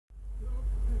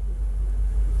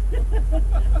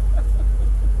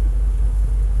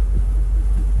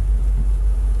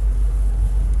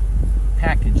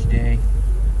Package day.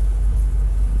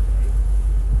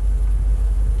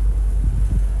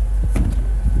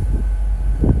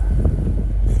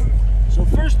 So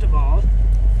first of all,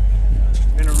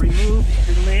 I'm going to remove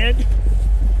the lid.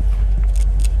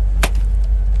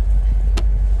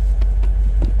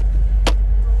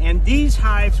 And these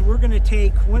hives we're going to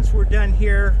take, once we're done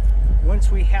here,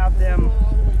 once we have them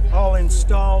all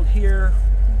installed here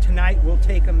tonight, we'll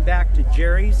take them back to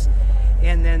Jerry's,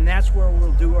 and then that's where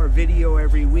we'll do our video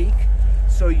every week.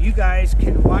 So you guys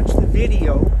can watch the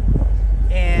video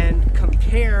and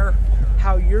compare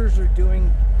how yours are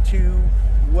doing to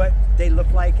what they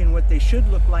look like and what they should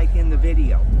look like in the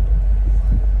video.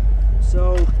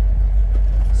 So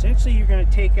essentially you're going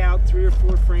to take out 3 or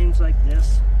 4 frames like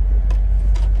this.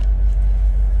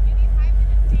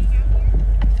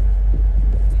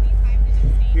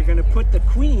 You're going to put the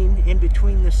queen in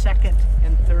between the second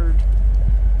and third.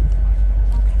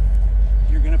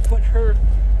 You're going to put her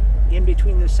in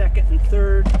between the second and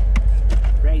third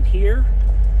right here.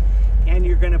 And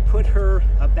you're going to put her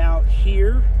about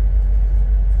here,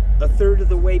 a third of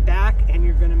the way back, and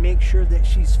you're going to make sure that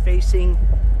she's facing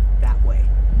that way.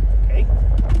 Okay?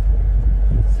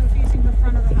 So facing the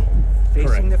front of the hive? Facing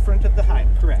correct. The front of the hive,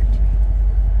 correct.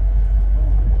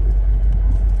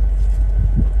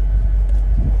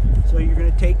 So you're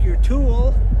going to take your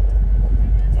tool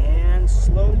and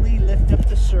slowly lift up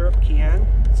the syrup can.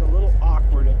 It's a little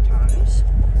awkward at times.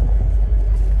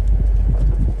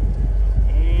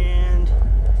 And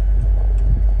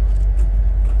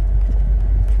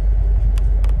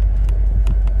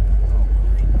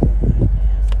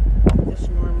this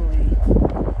normally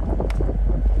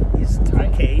is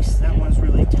the case. That one's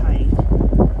really tight.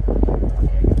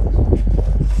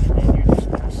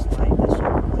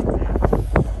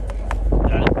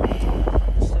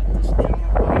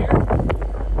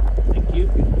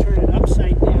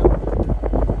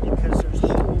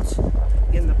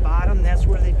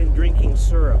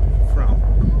 Syrup from.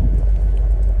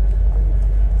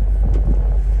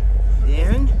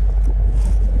 Then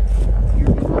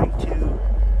you're going to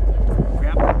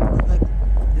grab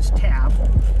this tab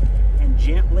and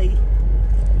gently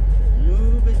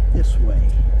move it this way.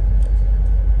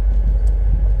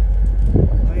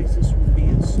 Why is this one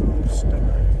being so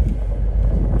stubborn?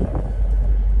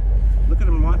 Look at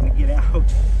them wanting to get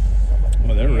out.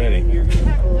 Well, they're ready. And you're going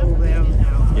to pull them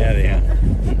out. Yeah, they are.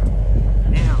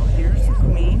 Now, here's the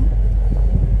queen,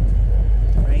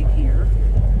 right here.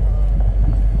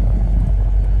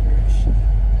 Where is she?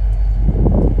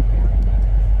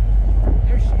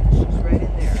 There she is. She's right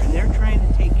in there. And they're trying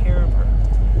to take care of her.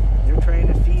 They're trying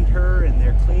to feed her, and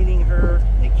they're cleaning her.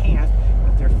 They can't,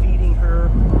 but they're feeding her.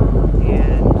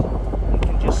 And you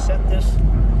can just set this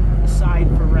aside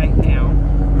for right now.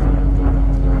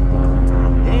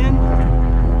 And then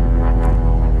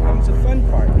comes the fun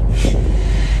part.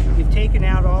 You've taken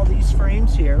out all these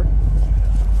frames here.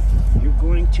 You're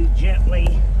going to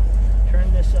gently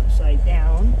turn this upside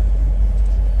down.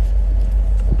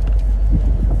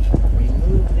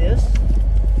 Remove this.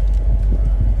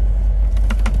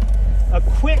 A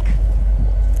quick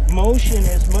motion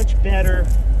is much better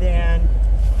than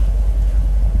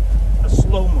a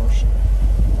slow motion.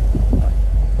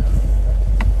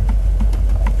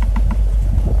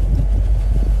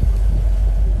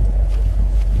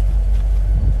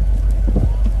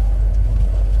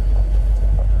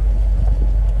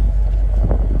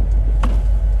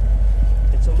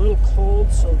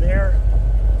 Cold, so there.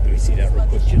 Do we see that real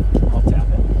quick, Jim? I'll tap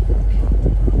it.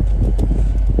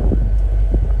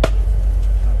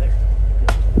 Oh, there.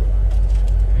 Good.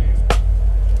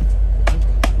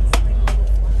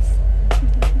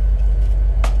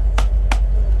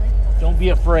 Don't be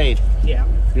afraid. Yeah.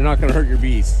 You're not going to hurt your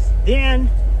bees. Then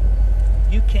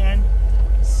you can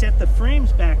set the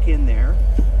frames back in there.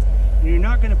 And you're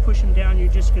not going to push them down. You're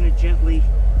just going to gently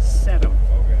set them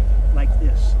like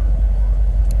this.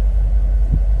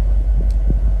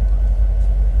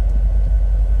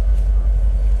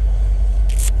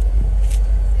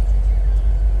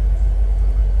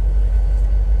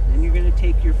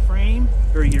 Take your frame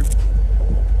or your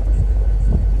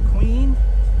queen,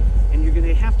 and you're going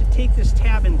to have to take this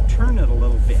tab and turn it a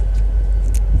little bit.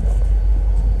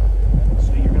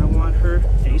 So you're going to want her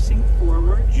facing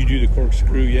forward. Did you do the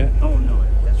corkscrew yet? Oh no,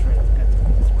 that's right. I've got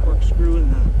the corkscrew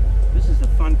and this is the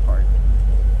fun part.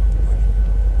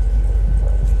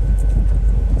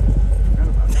 Forgot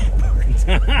about that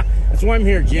part. That's why I'm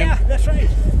here, Jim. Yeah, that's right.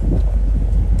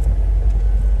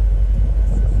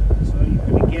 So you're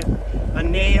going to get a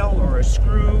nail or a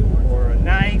screw or a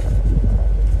knife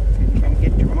and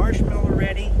marshmallow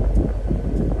ready.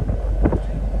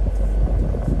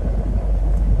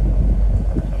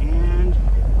 And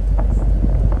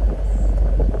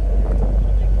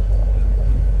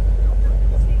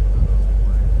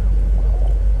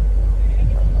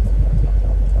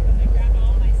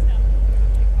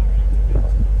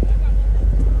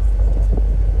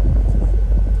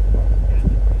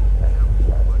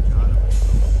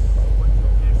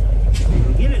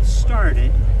we'll get it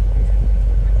started.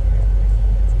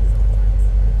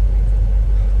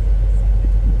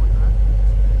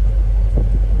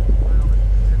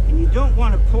 Don't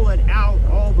want to pull it out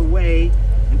all the way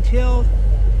until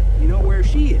you know where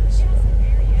she is.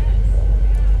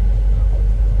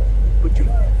 Put your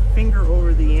finger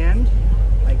over the end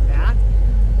like that.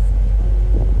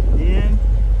 Then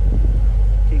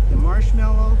take the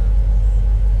marshmallow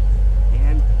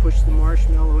and push the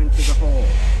marshmallow into the hole.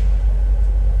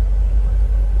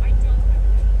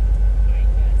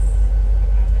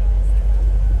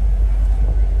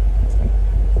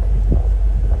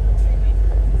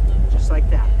 Like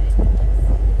that.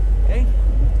 Okay?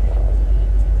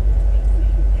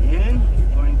 And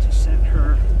you're going to set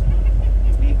her,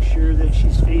 make sure that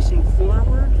she's facing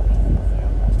forward.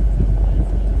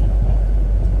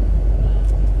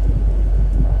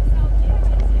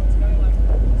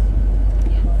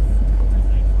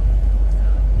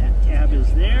 That tab is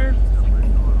there.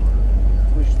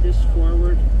 Push this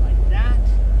forward like that.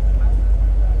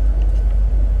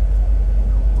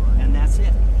 And that's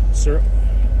it. Syrup.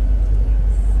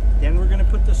 Then we're going to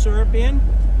put the syrup in.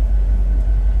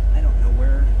 I don't know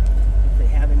where, if they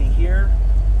have any here.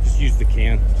 Just use the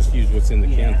can. Just use what's in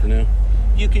the can for now.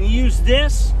 You can use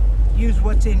this, use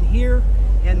what's in here,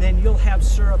 and then you'll have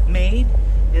syrup made,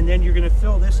 and then you're going to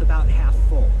fill this about half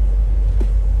full.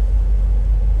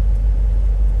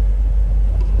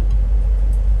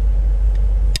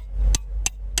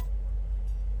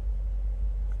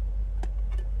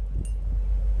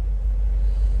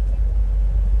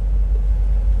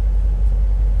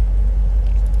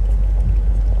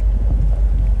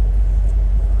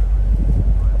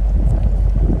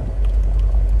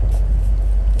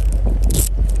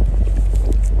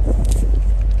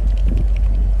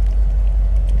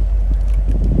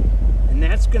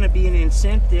 Going to be an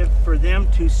incentive for them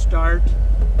to start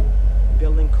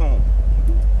building comb.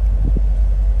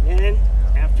 And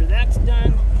after that's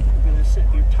done, you're going to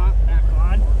set your top back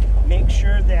on. Make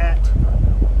sure that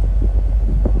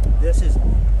this is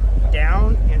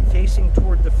down and facing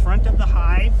toward the front of the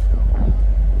hive,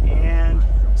 and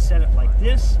set it like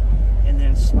this, and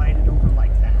then slide it over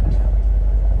like that.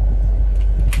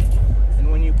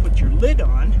 And when you put your lid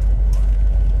on,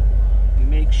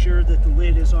 make sure that the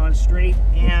lid is on straight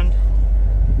and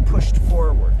pushed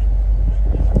forward.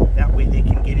 That way they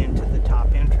can get into the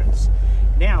top entrance.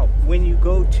 Now, when you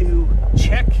go to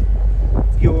check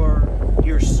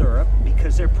your syrup,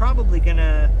 because they're probably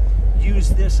gonna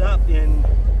use this up in,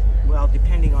 well,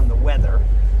 depending on the weather,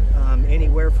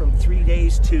 anywhere from 3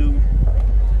 days to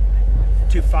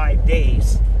 5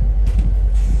 days.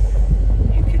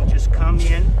 You can just come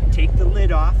in, take the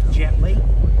lid off gently,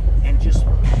 and just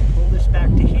pull this back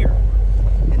to here,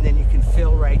 and then you can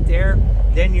fill right there.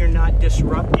 Then you're not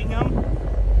disrupting them.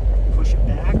 Push it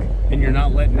back, and you're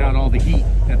not letting out all the heat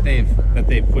that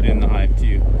they've put in the hive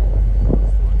too.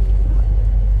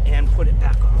 And put it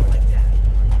back on like that.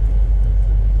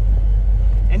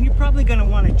 And you're probably going to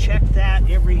want to check that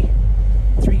every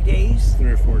 3 days.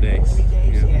 3 or 4 days. 3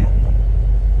 days, yeah.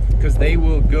 Because they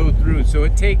will go through. So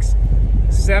it takes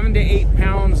 7 to 8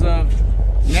 pounds of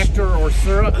nectar or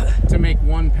syrup to make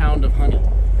 1 pound of honey.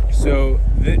 So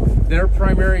their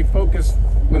primary focus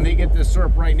when they get this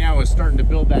syrup right now is starting to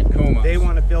build that comb up. They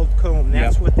want to build comb.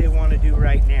 That's what they want to do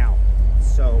right now.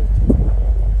 So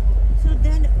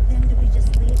then do we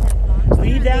just leave that box?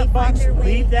 Leave that box.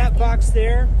 Leave that box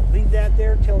there. Leave that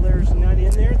there till there's none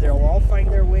in there. They'll all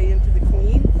find their way into the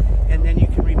queen, and then you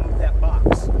can remove that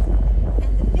box.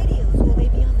 And the videos, will they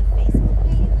be on the Facebook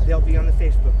page? They'll be on the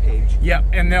Facebook page. Yeah,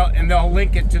 and they'll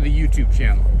link it to the YouTube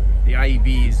channel, the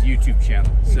IEB's YouTube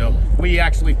channel. So we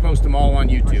actually post them all on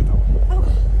YouTube. Oh.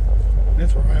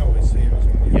 That's where I always see it, was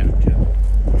on the YouTube channel.